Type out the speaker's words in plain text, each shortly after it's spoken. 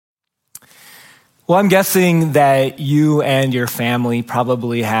Well, I'm guessing that you and your family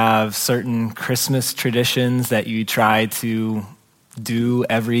probably have certain Christmas traditions that you try to do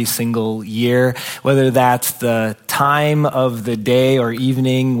every single year, whether that's the time of the day or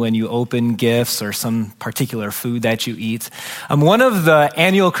evening when you open gifts or some particular food that you eat. One of the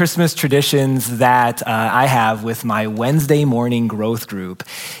annual Christmas traditions that I have with my Wednesday morning growth group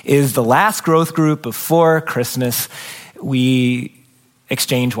is the last growth group before Christmas, we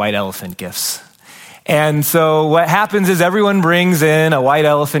exchange white elephant gifts. And so what happens is everyone brings in a white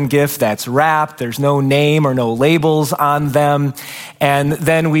elephant gift that's wrapped. There's no name or no labels on them. And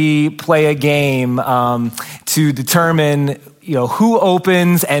then we play a game to determine who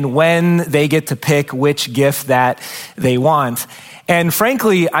opens and when they get to pick which gift that they want. And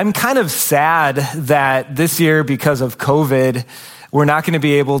frankly, I'm kind of sad that this year, because of COVID, we're not going to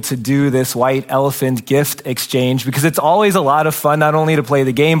be able to do this white elephant gift exchange because it's always a lot of fun, not only to play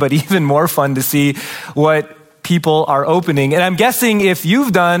the game, but even more fun to see what people are opening. And I'm guessing if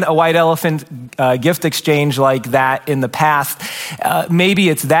you've done a white elephant gift exchange like that in the past, maybe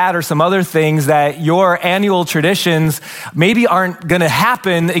it's that or some other things that your annual traditions maybe aren't going to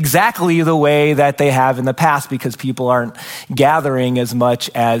happen exactly the way that they have in the past because people aren't gathering as much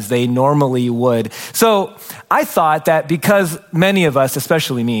as they normally would. So I thought that because many of us,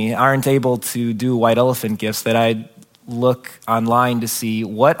 especially me, aren't able to do white elephant gifts, that I'd look online to see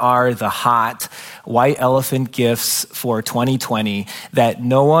what are the hot white elephant gifts for 2020 that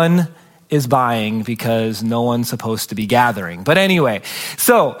no one is buying because no one's supposed to be gathering. But anyway,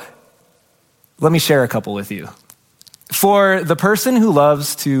 so let me share a couple with you. For the person who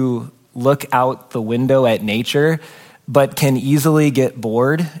loves to look out the window at nature, but can easily get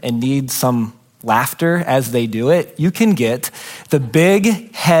bored and need some laughter as they do it, you can get the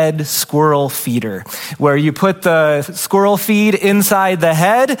big head squirrel feeder, where you put the squirrel feed inside the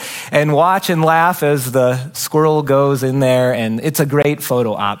head and watch and laugh as the squirrel goes in there, and it's a great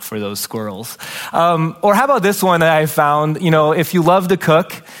photo op for those squirrels. Or how about this one that I found? If you love to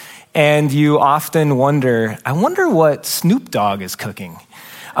cook and you often wonder, I wonder what Snoop Dogg is cooking.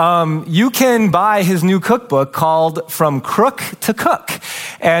 You can buy his new cookbook called From Crook to Cook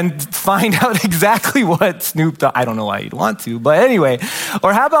and find out exactly what Snoop Dogg, I don't know why you'd want to, but anyway.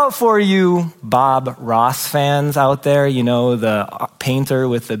 Or how about for you Bob Ross fans out there, the painter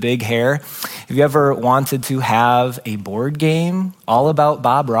with the big hair? Have you ever wanted to have a board game all about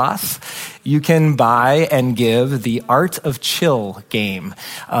Bob Ross? You can buy and give the Art of Chill game,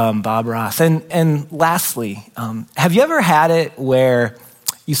 Bob Ross. And lastly, have you ever had it where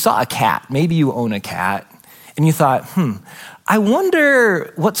you saw a cat, maybe you own a cat, and you thought, I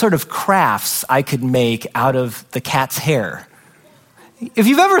wonder what sort of crafts I could make out of the cat's hair? If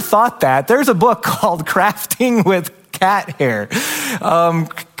you've ever thought that, there's a book called Crafting with Cat Hair.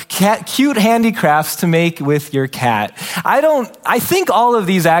 Cute handicrafts to make with your cat. I think all of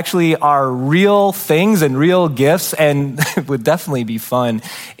these actually are real things and real gifts and would definitely be fun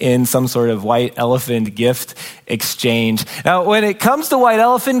in some sort of white elephant gift exchange. Now, when it comes to white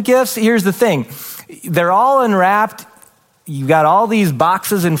elephant gifts, here's the thing. They're all unwrapped. You got all these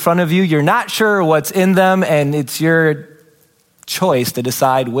boxes in front of you. You're not sure what's in them, and it's your choice to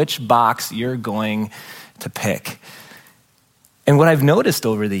decide which box you're going to pick. And what I've noticed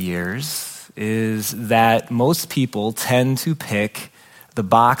over the years is that most people tend to pick the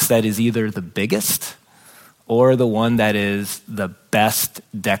box that is either the biggest or the one that is the best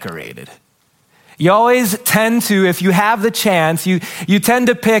decorated. You always tend to, if you have the chance, you tend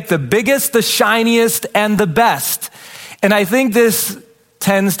to pick the biggest, the shiniest, and the best. And I think this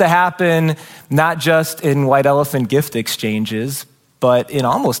tends to happen not just in white elephant gift exchanges, but in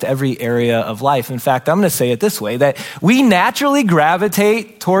almost every area of life. In fact, I'm going to say it this way, that we naturally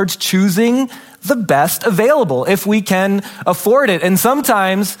gravitate towards choosing the best available if we can afford it. And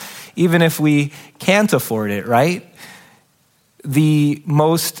sometimes, even if we can't afford it, right? The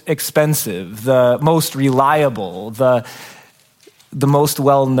most expensive, the most reliable, the most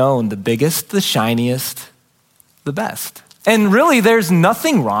well-known, the biggest, the shiniest, the best. And really, there's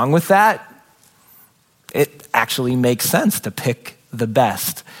nothing wrong with that. It actually makes sense to pick the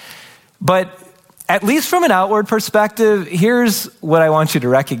best. But at least from an outward perspective, here's what I want you to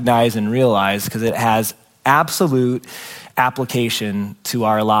recognize and realize, because it has absolute application to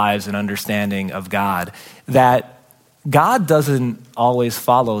our lives and understanding of God, that God doesn't always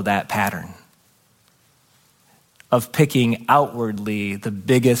follow that pattern of picking outwardly the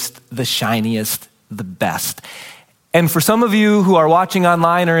biggest, the shiniest, the best. And for some of you who are watching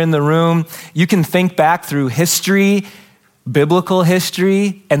online or in the room, you can think back through history, biblical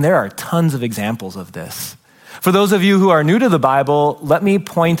history, and there are tons of examples of this. For those of you who are new to the Bible, let me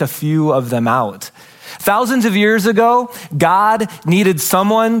point a few of them out. Thousands of years ago, God needed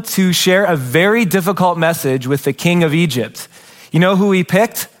someone to share a very difficult message with the king of Egypt. You know who he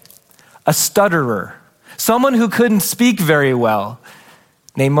picked? A stutterer, someone who couldn't speak very well,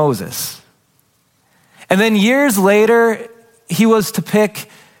 named Moses. And then years later, he was to pick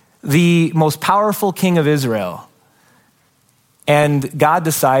the most powerful king of Israel. And God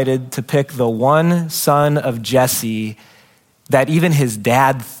decided to pick the one son of Jesse that even his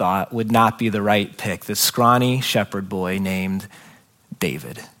dad thought would not be the right pick, this scrawny shepherd boy named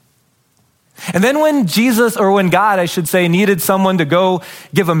David. And then when God, I should say, needed someone to go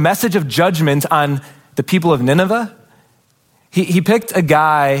give a message of judgment on the people of Nineveh, he picked a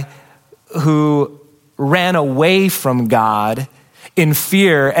guy who ran away from God in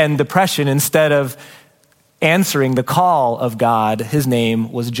fear and depression instead of answering the call of God. His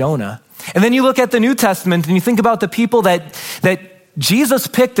name was Jonah. And then you look at the New Testament and you think about the people that Jesus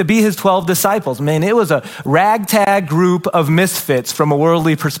picked to be his 12 disciples. Man, it was a ragtag group of misfits from a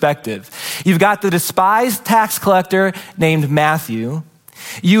worldly perspective. You've got the despised tax collector named Matthew.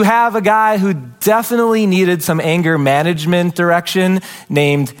 You have a guy who definitely needed some anger management direction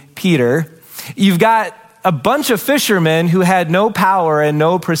named Peter. You've got a bunch of fishermen who had no power and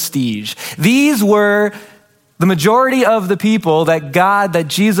no prestige. These were the majority of the people that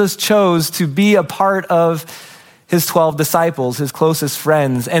Jesus chose to be a part of his 12 disciples, his closest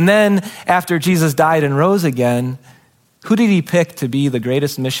friends. And then after Jesus died and rose again, who did he pick to be the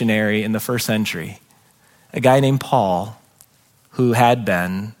greatest missionary in the first century? A guy named Paul, who had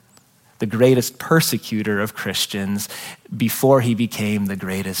been the greatest persecutor of Christians before he became the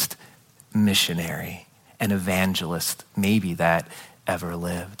greatest missionary and evangelist, maybe that ever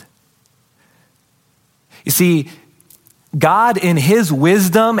lived. You see, God in his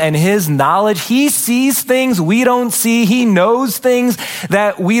wisdom and his knowledge, he sees things we don't see. He knows things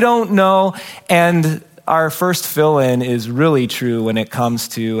that we don't know. And our first fill-in is really true when it comes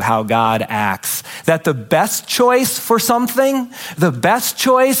to how God acts. That the best choice for something, the best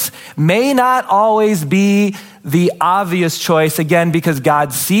choice may not always be the obvious choice, again, because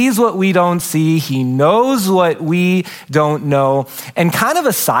God sees what we don't see. He knows what we don't know. And kind of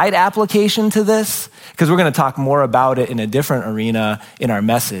a side application to this, because we're going to talk more about it in a different arena in our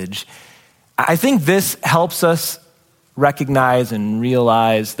message, I think this helps us recognize and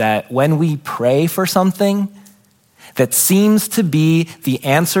realize that when we pray for something that seems to be the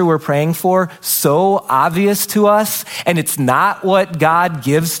answer we're praying for so obvious to us, and it's not what God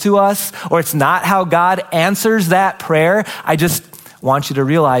gives to us, or it's not how God answers that prayer, I just want you to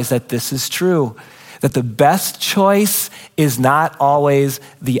realize that this is true, that the best choice is not always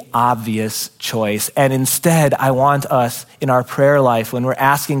the obvious choice. And instead, I want us in our prayer life, when we're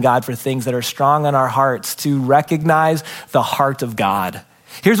asking God for things that are strong on our hearts, to recognize the heart of God.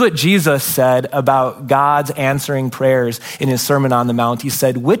 Here's what Jesus said about God's answering prayers in his Sermon on the Mount. He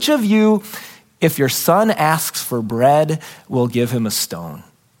said, "Which of you, if your son asks for bread, will give him a stone?"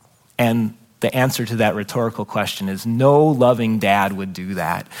 And the answer to that rhetorical question is no loving dad would do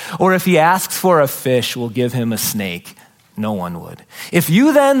that. Or if he asks for a fish, will give him a snake? No one would. If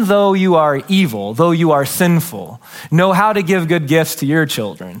you then, though you are evil, though you are sinful, know how to give good gifts to your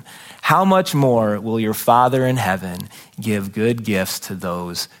children, how much more will your Father in heaven give good gifts to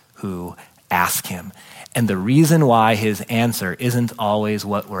those who ask him? And the reason why his answer isn't always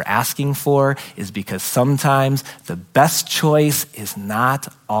what we're asking for is because sometimes the best choice is not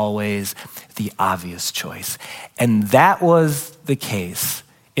always the obvious choice. And that was the case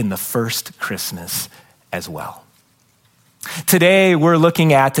in the first Christmas as well. Today, we're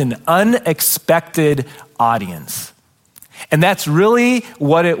looking at an unexpected audience. And that's really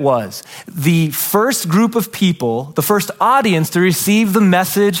what it was. The first group of people, the first audience to receive the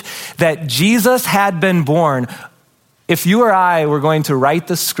message that Jesus had been born. If you or I were going to write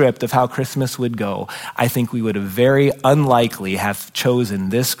the script of how Christmas would go, I think we would have very unlikely have chosen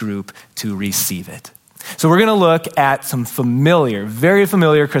this group to receive it. So we're going to look at some familiar, very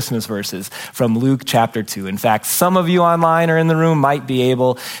familiar Christmas verses from Luke chapter 2. In fact, some of you online or in the room might be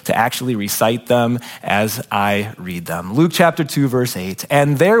able to actually recite them as I read them. Luke chapter 2, verse 8.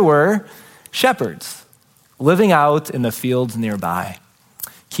 "And there were shepherds living out in the fields nearby,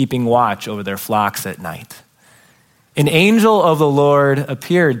 keeping watch over their flocks at night. An angel of the Lord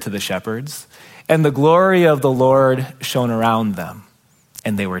appeared to the shepherds, and the glory of the Lord shone around them,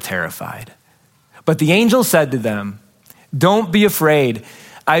 and they were terrified. But the angel said to them, 'Don't be afraid.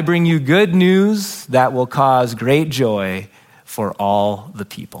 I bring you good news that will cause great joy for all the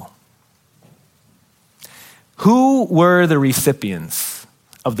people.'" Who were the recipients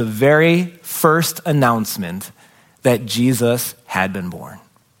of the very first announcement that Jesus had been born.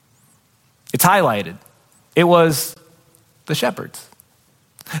 It's highlighted. It was the shepherds.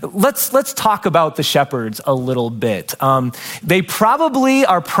 Let's talk about the shepherds a little bit. They probably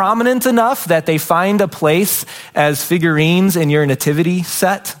are prominent enough that they find a place as figurines in your nativity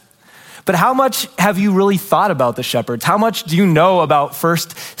set. But how much have you really thought about the shepherds? How much do you know about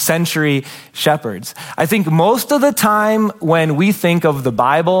first century shepherds? I think most of the time when we think of the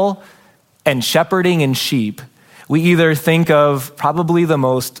Bible and shepherding and sheep, we either think of probably the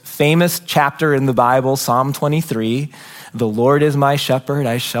most famous chapter in the Bible, Psalm 23, the Lord is my shepherd,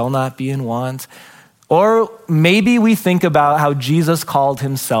 I shall not be in want. Or maybe we think about how Jesus called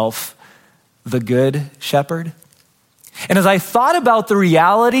himself the Good Shepherd. And as I thought about the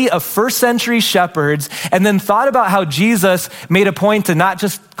reality of first century shepherds, and then thought about how Jesus made a point to not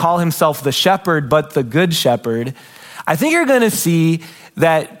just call himself the shepherd, but the Good Shepherd, I think you're going to see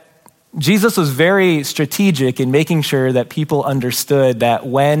that Jesus was very strategic in making sure that people understood that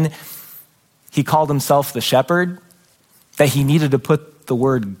when he called himself the shepherd, that he needed to put the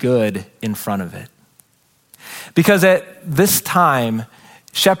word good in front of it. Because at this time,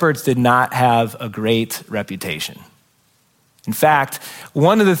 shepherds did not have a great reputation. In fact,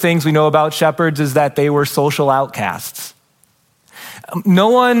 one of the things we know about shepherds is that they were social outcasts. No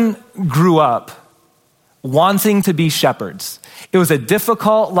one grew up wanting to be shepherds. It was a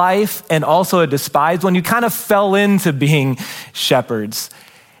difficult life and also a despised one. You kind of fell into being shepherds.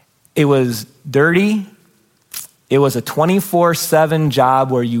 It was dirty. It was a 24/7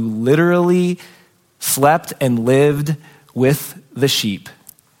 job where you literally slept and lived with the sheep.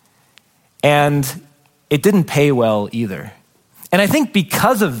 And it didn't pay well either. And I think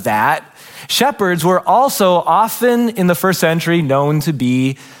because of that, shepherds were also often in the first century known to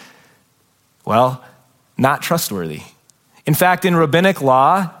be, well, not trustworthy. In fact, in rabbinic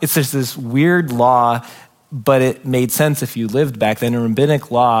law, it's just this weird law, but it made sense if you lived back then. In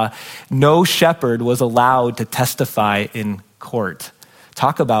rabbinic law, no shepherd was allowed to testify in court.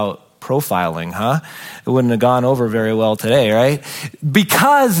 Talk about profiling, huh? It wouldn't have gone over very well today, right?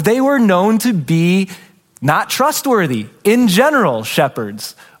 Because they were known to be not trustworthy. In general,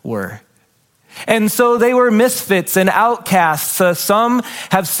 shepherds were. And so they were misfits and outcasts. Some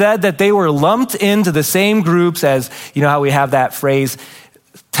have said that they were lumped into the same groups as, you know how we have that phrase,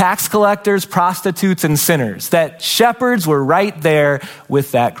 tax collectors, prostitutes, and sinners. That shepherds were right there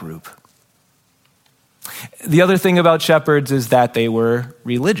with that group. The other thing about shepherds is that they were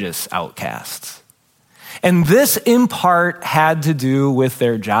religious outcasts. And this in part had to do with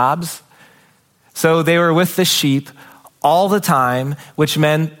their jobs. So they were with the sheep all the time, which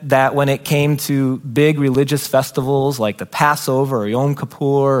meant that when it came to big religious festivals like the Passover or Yom Kippur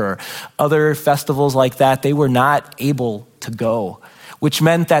or other festivals like that, they were not able to go, which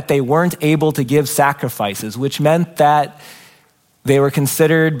meant that they weren't able to give sacrifices, which meant that they were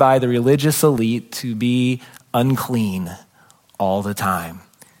considered by the religious elite to be unclean all the time.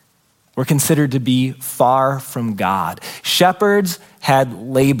 Were considered to be far from God. Shepherds had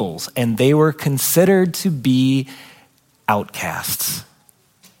labels, and they were considered to be outcasts.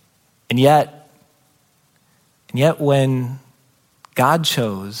 And yet when God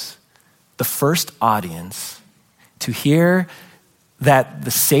chose the first audience to hear that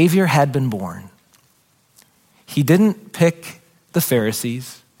the Savior had been born, he didn't pick the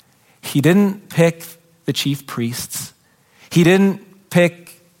Pharisees. He didn't pick the chief priests. He didn't pick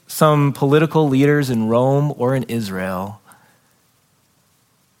some political leaders in Rome or in Israel.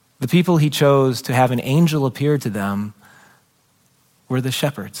 The people he chose to have an angel appear to them were the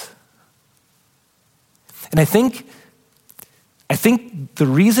shepherds. And I think the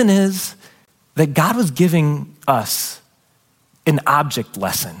reason is that God was giving us an object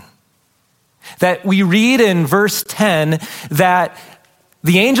lesson. That we read in verse 10 that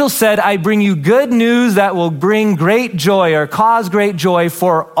the angel said, I bring you good news that will bring great joy or cause great joy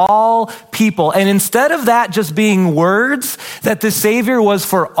for all people. And instead of that just being words, that the Savior was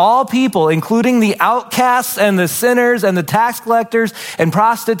for all people, including the outcasts and the sinners and the tax collectors and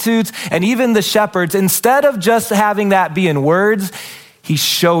prostitutes and even the shepherds, instead of just having that be in words, he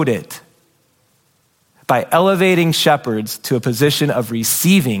showed it by elevating shepherds to a position of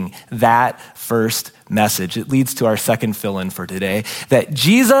receiving that first message. It leads to our second fill-in for today, that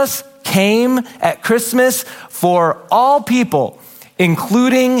Jesus came at Christmas for all people,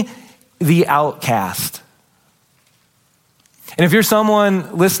 including the outcast. And if you're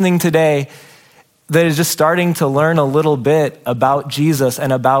someone listening today that is just starting to learn a little bit about Jesus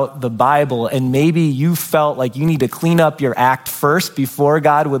and about the Bible, and maybe you felt like you need to clean up your act first before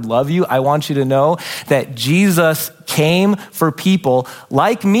God would love you, I want you to know that Jesus came for people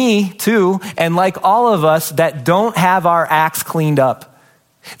like me too, and like all of us that don't have our acts cleaned up.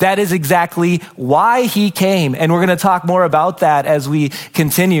 That is exactly why he came, and we're going to talk more about that as we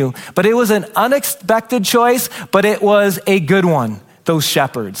continue. But it was an unexpected choice, but it was a good one, those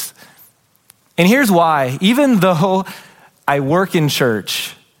shepherds. And here's why. Even though I work in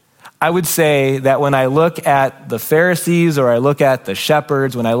church, I would say that when I look at the Pharisees or I look at the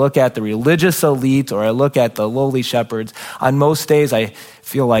shepherds, when I look at the religious elite or I look at the lowly shepherds, on most days I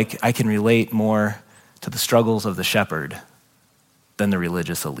feel like I can relate more to the struggles of the shepherd than the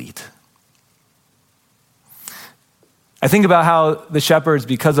religious elite. I think about how the shepherds,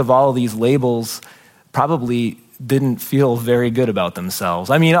 because of all of these labels, probably didn't feel very good about themselves.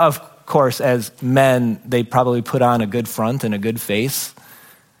 I mean, of course, as men, they probably put on a good front and a good face.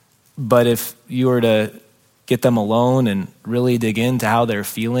 But if you were to get them alone and really dig into how they're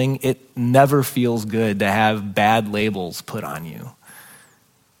feeling, it never feels good to have bad labels put on you.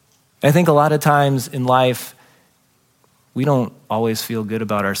 I think a lot of times in life, we don't always feel good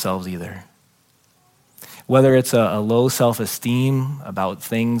about ourselves either. Whether it's a low self-esteem about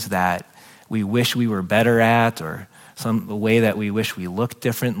things that we wish we were better at, or a way that we wish we looked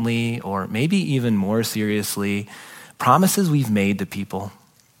differently, or maybe even more seriously, promises we've made to people,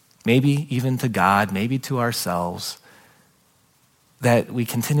 maybe even to God, maybe to ourselves, that we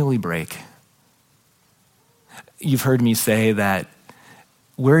continually break. You've heard me say that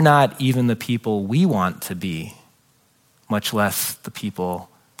we're not even the people we want to be, much less the people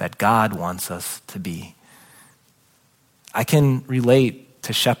that God wants us to be. I can relate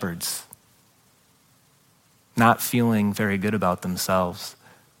to shepherds not feeling very good about themselves.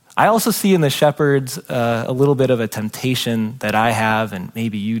 I also see in the shepherds a little bit of a temptation that I have, and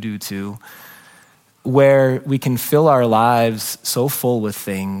maybe you do too, where we can fill our lives so full with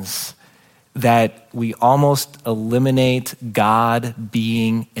things that we almost eliminate God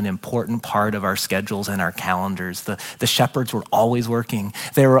being an important part of our schedules and our calendars. The shepherds were always working.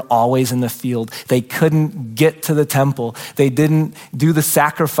 They were always in the field. They couldn't get to the temple. They didn't do the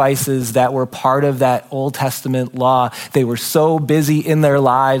sacrifices that were part of that Old Testament law. They were so busy in their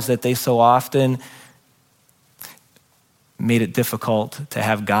lives that they so often made it difficult to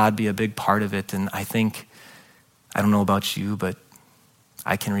have God be a big part of it. And I don't know about you, but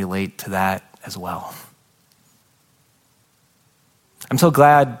I can relate to that as well. I'm so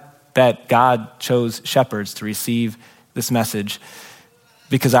glad that God chose shepherds to receive this message,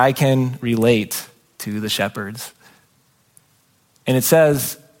 because I can relate to the shepherds. And it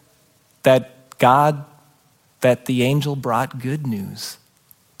says that the angel brought good news.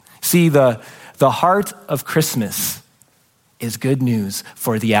 See, the heart of Christmas is good news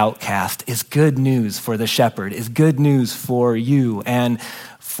for the outcast, is good news for the shepherd, is good news for you and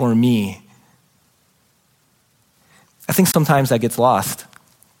for me. I think sometimes that gets lost.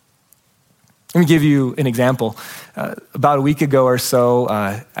 Let me give you an example. About a week ago or so,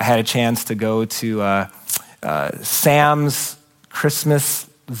 I had a chance to go to Sam's Christmas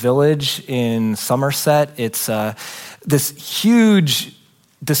Village in Somerset. It's this huge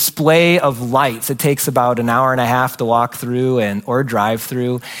display of lights. It takes about an hour and a half to walk through or drive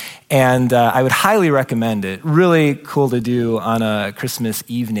through. And I would highly recommend it. Really cool to do on a Christmas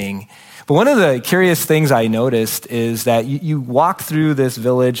evening. But one of the curious things I noticed is that you walk through this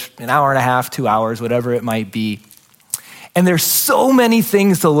village, an hour and a half, 2 hours, whatever it might be, and there's so many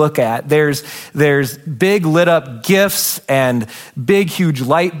things to look at. There's big lit up gifts and big, huge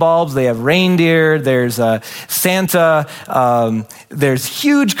light bulbs. They have reindeer. There's Santa. There's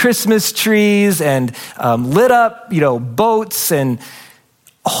huge Christmas trees and lit up, boats and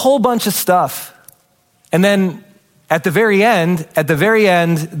a whole bunch of stuff. And then at the very end,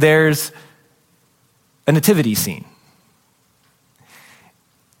 there's a nativity scene.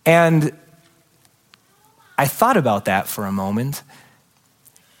 And I thought about that for a moment,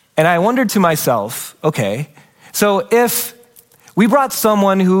 and I wondered to myself, okay, so if we brought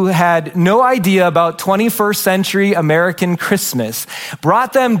someone who had no idea about 21st century American Christmas,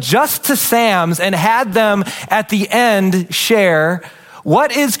 brought them just to Sam's and had them at the end share,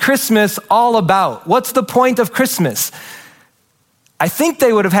 what is Christmas all about? What's the point of Christmas? I think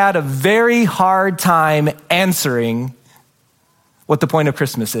they would have had a very hard time answering what the point of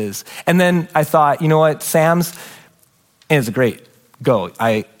Christmas is. And then I thought, you know what, Sam's is great. Go,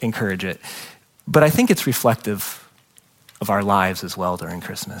 I encourage it. But I think it's reflective of our lives as well during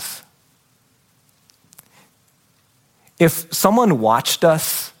Christmas. If someone watched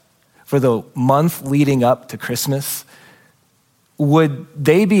us for the month leading up to Christmas, would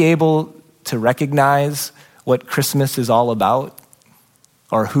they be able to recognize what Christmas is all about,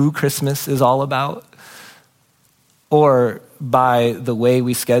 or who Christmas is all about? Or by the way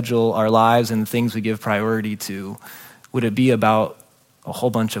we schedule our lives and the things we give priority to, would it be about a whole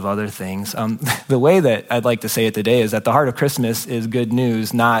bunch of other things? The way that I'd like to say it today is that the heart of Christmas is good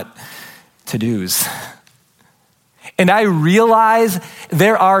news, not to-dos. And I realize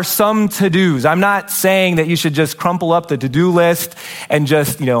there are some to-dos. I'm not saying that you should just crumple up the to-do list and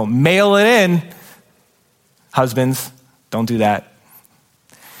just, mail it in. Husbands, don't do that.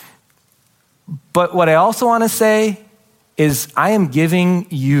 But what I also want to say is I am giving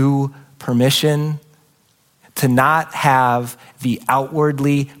you permission to not have the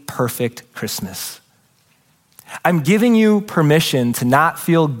outwardly perfect Christmas. I'm giving you permission to not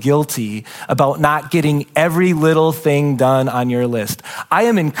feel guilty about not getting every little thing done on your list. I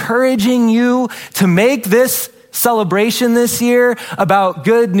am encouraging you to make this celebration this year about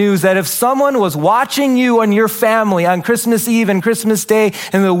good news, that if someone was watching you and your family on Christmas Eve and Christmas Day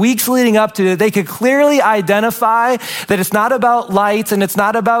and the weeks leading up to it, they could clearly identify that it's not about lights and it's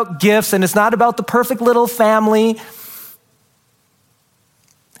not about gifts and it's not about the perfect little family,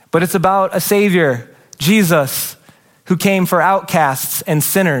 but it's about a Savior, Jesus, who came for outcasts and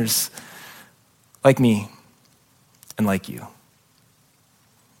sinners like me and like you.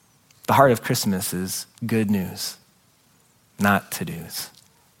 The heart of Christmas is good news, not to-dos.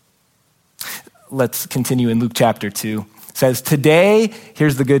 Let's continue in Luke chapter 2. It says, today,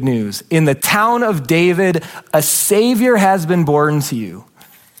 here's the good news. In the town of David, a Savior has been born to you.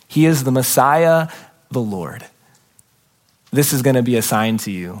 He is the Messiah, the Lord. This is going to be a sign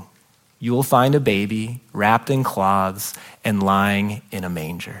to you. You will find a baby wrapped in cloths and lying in a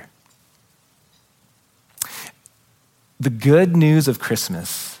manger. The good news of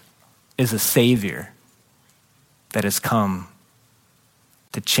Christmas is a Savior that has come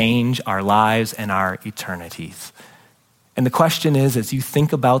to change our lives and our eternities. And the question is, as you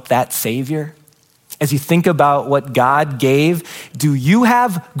think about that Savior, as you think about what God gave, do you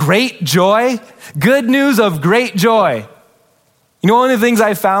have great joy? Good news of great joy. One of the things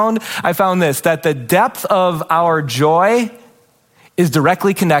I found this, that the depth of our joy is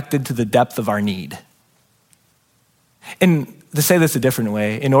directly connected to the depth of our need. And to say this a different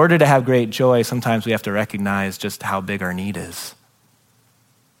way, in order to have great joy, sometimes we have to recognize just how big our need is.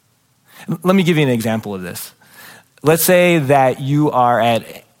 Let me give you an example of this. Let's say that you are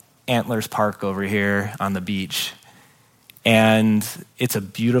at Antlers Park over here on the beach, and it's a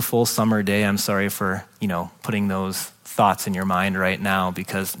beautiful summer day. I'm sorry for, putting those thoughts in your mind right now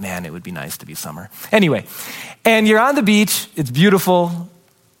because, man, it would be nice to be summer. Anyway, and you're on the beach. It's beautiful.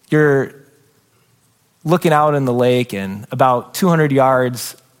 You're looking out in the lake, and about 200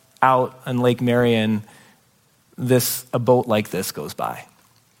 yards out on Lake Marion, a boat like this goes by.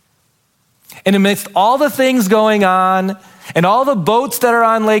 And amidst all the things going on and all the boats that are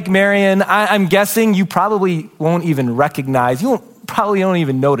on Lake Marion, I'm guessing you probably won't even recognize, probably don't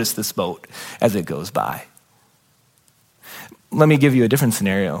even notice this boat as it goes by. Let me give you a different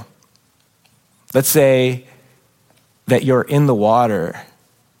scenario. Let's say that you're in the water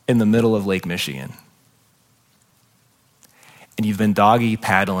in the middle of Lake Michigan, and you've been doggy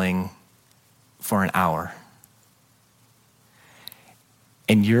paddling for an hour,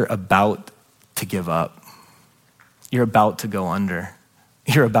 and you're about to give up. You're about to go under.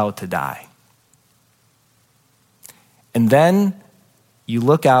 You're about to die. And then you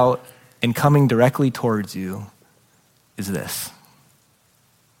look out, and coming directly towards you is this.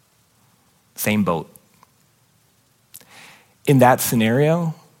 Same boat. In that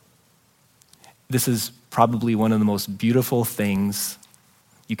scenario, this is probably one of the most beautiful things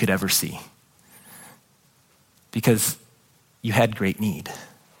you could ever see, because you had great need.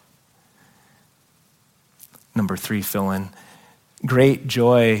 Number 3, fill in. Great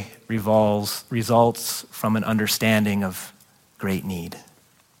joy results from an understanding of great need.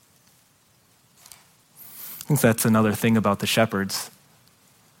 I think that's another thing about the shepherds.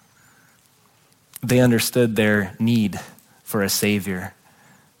 They understood their need for a Savior.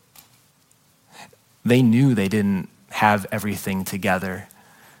 They knew they didn't have everything together.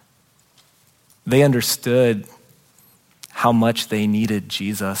 They understood how much they needed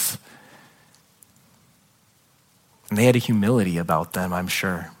Jesus. And they had a humility about them, I'm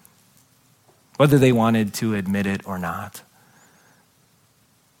sure, whether they wanted to admit it or not.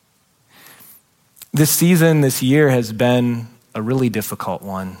 This season, this year has been a really difficult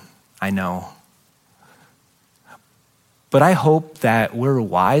one, I know. But I hope that we're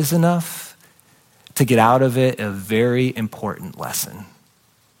wise enough to get out of it a very important lesson.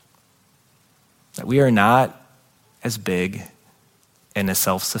 that we are not as big and as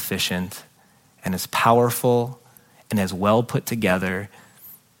self-sufficient and as powerful and as well put together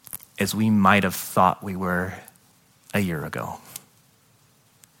as we might have thought we were a year ago.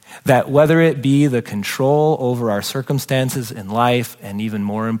 That whether it be the control over our circumstances in life, and even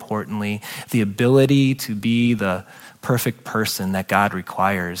more importantly, the ability to be the perfect person that God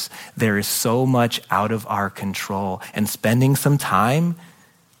requires, there is so much out of our control. And spending some time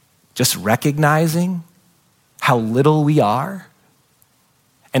just recognizing how little we are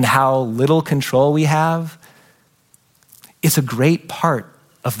and how little control we have is a great part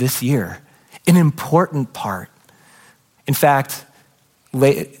of this year, an important part. In fact,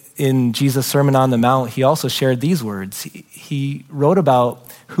 in Jesus' Sermon on the Mount, he also shared these words. He wrote about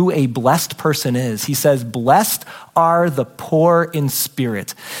who a blessed person is. He says, blessed are the poor in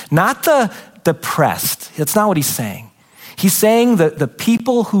spirit, not the depressed. That's not what he's saying. He's saying that the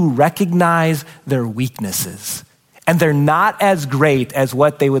people who recognize their weaknesses, and they're not as great as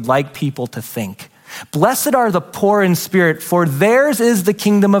what they would like people to think. Blessed are the poor in spirit, for theirs is the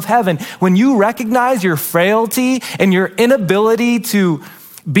kingdom of heaven. When you recognize your frailty and your inability to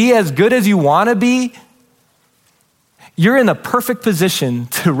be as good as you want to be, you're in a perfect position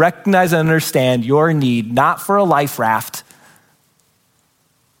to recognize and understand your need, not for a life raft,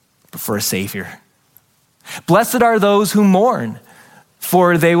 but for a Savior. Blessed are those who mourn,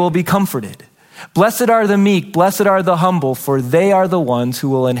 for they will be comforted. Blessed are the meek, blessed are the humble, for they are the ones who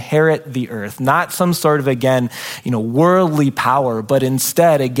will inherit the earth. Not some sort of, again, worldly power, but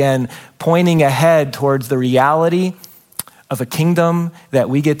instead, again, pointing ahead towards the reality of a kingdom that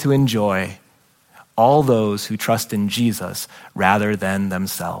we get to enjoy, all those who trust in Jesus rather than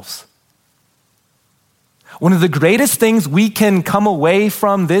themselves. One of the greatest things we can come away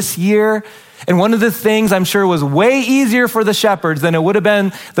from this year, and one of the things I'm sure was way easier for the shepherds than it would have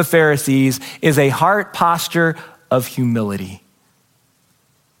been the Pharisees, is a heart posture of humility.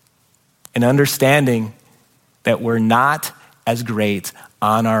 And understanding that we're not as great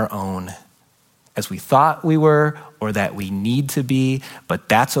on our own as we thought we were or that we need to be, but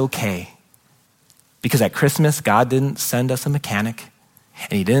that's okay. Because at Christmas, God didn't send us a mechanic,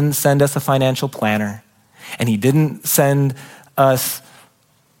 and he didn't send us a financial planner, and he didn't send us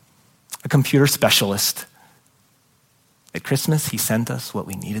a computer specialist. At Christmas, he sent us what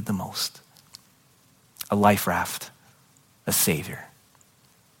we needed the most: a life raft, a Savior.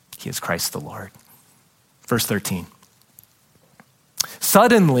 He is Christ the Lord. Verse 13.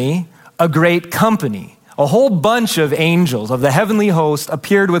 Suddenly, a great company, a whole bunch of angels of the heavenly host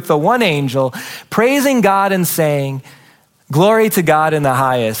appeared with the one angel, praising God and saying, "Glory to God in the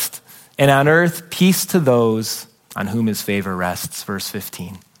highest, and on earth peace to those on whom his favor rests." Verse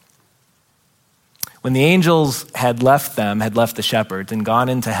 15. When the angels had left the shepherds and gone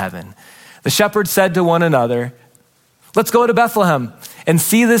into heaven, the shepherds said to one another, "Let's go to Bethlehem and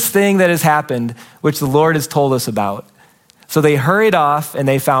see this thing that has happened, which the Lord has told us about." So they hurried off, and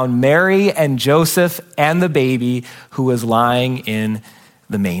they found Mary and Joseph and the baby who was lying in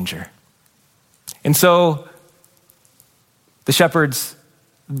the manger. And so the shepherds,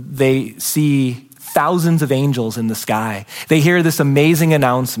 they see thousands of angels in the sky. They hear this amazing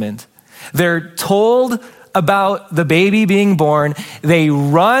announcement. They're told about the baby being born. They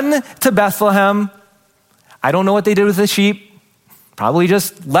run to Bethlehem. I don't know what they did with the sheep. Probably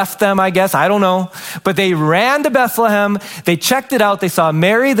just left them, I guess. I don't know. But they ran to Bethlehem. They checked it out. They saw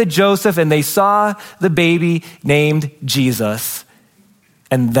Mary, the Joseph, and they saw the baby named Jesus.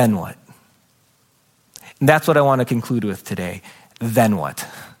 And then what? And that's what I want to conclude with today. Then what?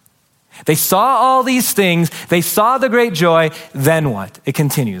 They saw all these things. They saw the great joy. Then what? It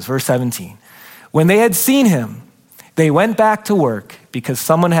continues, verse 17. When they had seen him, they went back to work because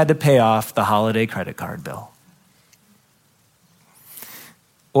someone had to pay off the holiday credit card bill.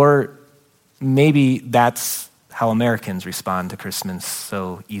 Or maybe that's how Americans respond to Christmas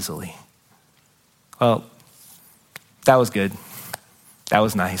so easily. Well, that was good. That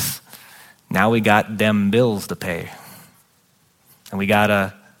was nice. Now we got them bills to pay. And we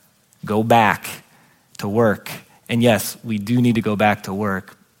gotta go back to work. And yes, we do need to go back to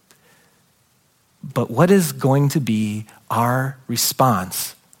work. But what is going to be our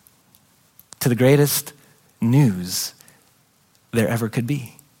response to the greatest news there ever could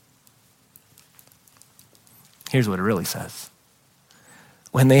be? Here's what it really says.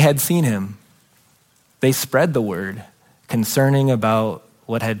 When they had seen him, they spread the word concerning about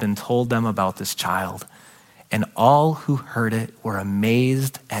what had been told them about this child. And all who heard it were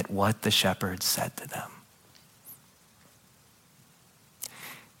amazed at what the shepherds said to them.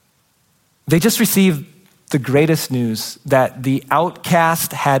 They just received the greatest news, that the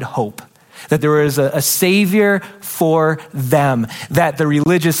outcast had hope, that there is a Savior for them, that the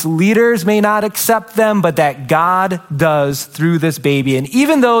religious leaders may not accept them, but that God does through this baby. And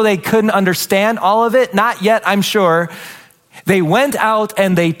even though they couldn't understand all of it, not yet, I'm sure, they went out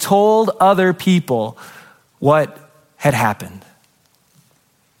and they told other people what had happened.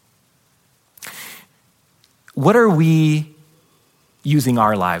 What are we using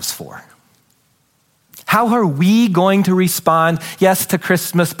our lives for? How are we going to respond, yes, to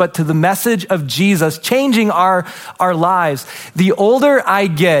Christmas, but to the message of Jesus changing our lives? The older I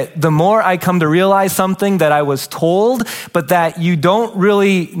get, the more I come to realize something that I was told, but that you don't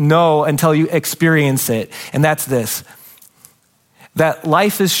really know until you experience it. And that's this, that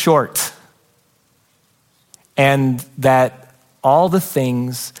life is short, and that all the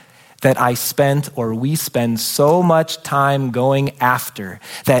things that I spent or we spend so much time going after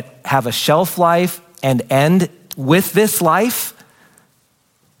that have a shelf life and end with this life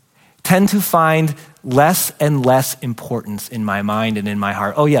tend to find less and less importance in my mind and in my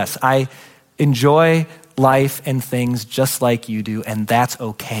heart. Oh yes, I enjoy life and things just like you do, and that's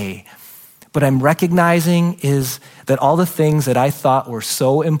okay. But I'm recognizing is that all the things that I thought were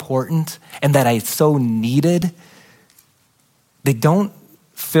so important and that I so needed, they don't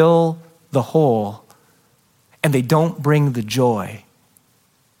fill the hole, and they don't bring the joy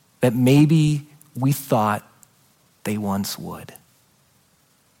that maybe we thought they once would.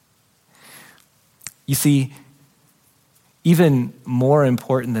 You see, even more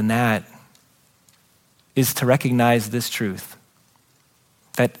important than that is to recognize this truth,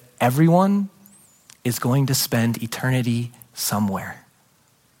 that everyone is going to spend eternity somewhere.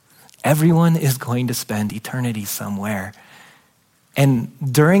 Everyone is going to spend eternity somewhere. And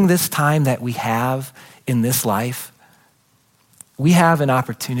during this time that we have in this life, we have an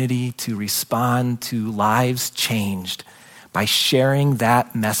opportunity to respond to lives changed by sharing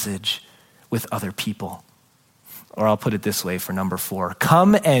that message with other people. Or I'll put it this way for number 4.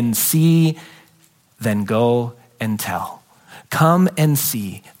 Come and see, then go and tell. Come and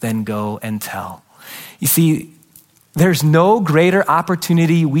see, then go and tell. You see, there's no greater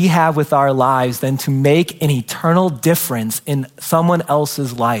opportunity we have with our lives than to make an eternal difference in someone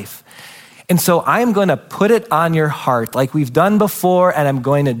else's life. And so I'm going to put it on your heart like we've done before, and I'm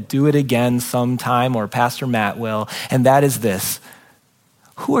going to do it again sometime, or Pastor Matt will, and that is this.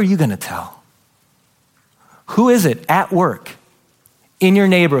 Who are you going to tell? Who is it at work, in your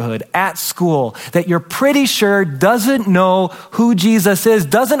neighborhood, at school, that you're pretty sure doesn't know who Jesus is,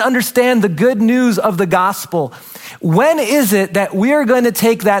 doesn't understand the good news of the gospel? When is it that we're going to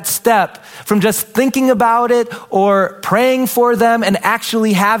take that step from just thinking about it or praying for them and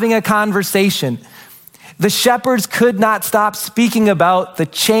actually having a conversation? The shepherds could not stop speaking about the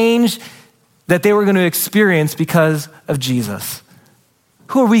change that they were going to experience because of Jesus.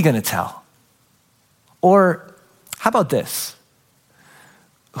 Who are we going to tell? Or how about this?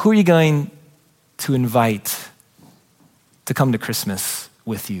 Who are you going to invite to come to Christmas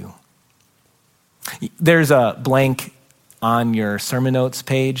with you? There's a blank on your sermon notes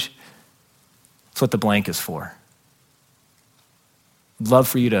page. That's what the blank is for. I'd love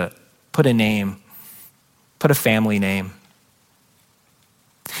for you to put a name, put a family name.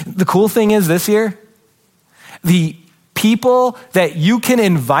 The cool thing is this year, the people that you can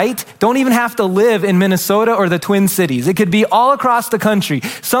invite don't even have to live in Minnesota or the Twin Cities. It could be all across the country.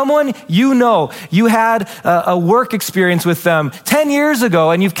 Someone you know, you had a work experience with them 10 years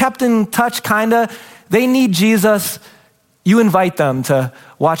ago and you've kept in touch kinda. They need Jesus. You invite them to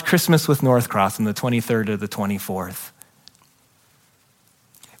watch Christmas with North Cross on the 23rd or the 24th.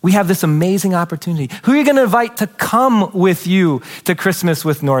 We have this amazing opportunity. Who are you going to invite to come with you to Christmas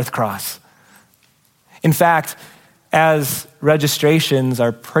with North Cross? In fact, as registrations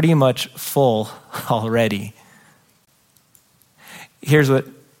are pretty much full already, here's what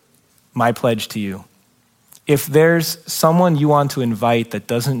my pledge to you. If there's someone you want to invite that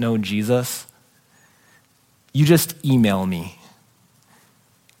doesn't know Jesus, you just email me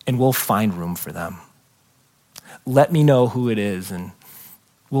and we'll find room for them. Let me know who it is and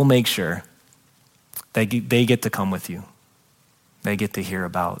we'll make sure that they get to come with you. They get to hear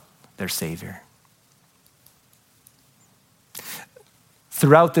about their Savior.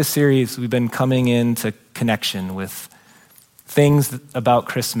 Throughout this series, we've been coming into connection with things about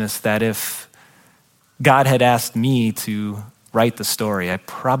Christmas that if God had asked me to write the story, I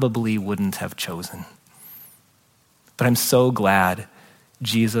probably wouldn't have chosen. But I'm so glad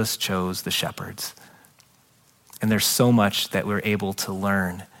Jesus chose the shepherds. And there's so much that we're able to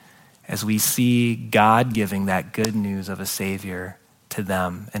learn as we see God giving that good news of a Savior to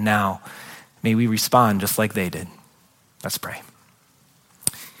them. And now, may we respond just like they did. Let's pray.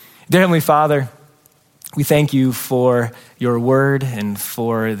 Dear Heavenly Father, we thank you for your word and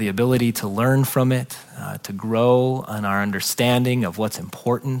for the ability to learn from it, to grow on our understanding of what's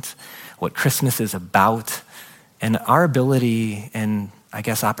important, what Christmas is about, and our ability and, I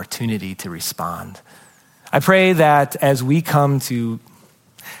guess, opportunity to respond. I pray that as we come to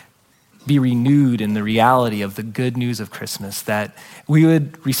be renewed in the reality of the good news of Christmas, that we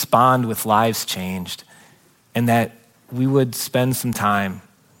would respond with lives changed, and that we would spend some time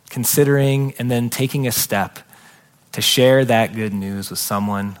considering and then taking a step to share that good news with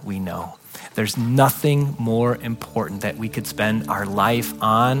someone we know. There's nothing more important that we could spend our life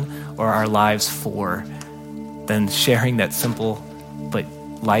on or our lives for than sharing that simple but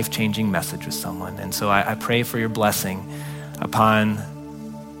life-changing message with someone. And so I pray for your blessing upon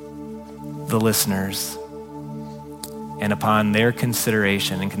the listeners and upon their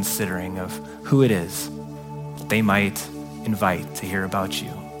consideration and considering of who it is they might invite to hear about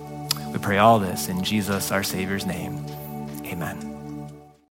you. We pray all this in Jesus, our Savior's name. Amen.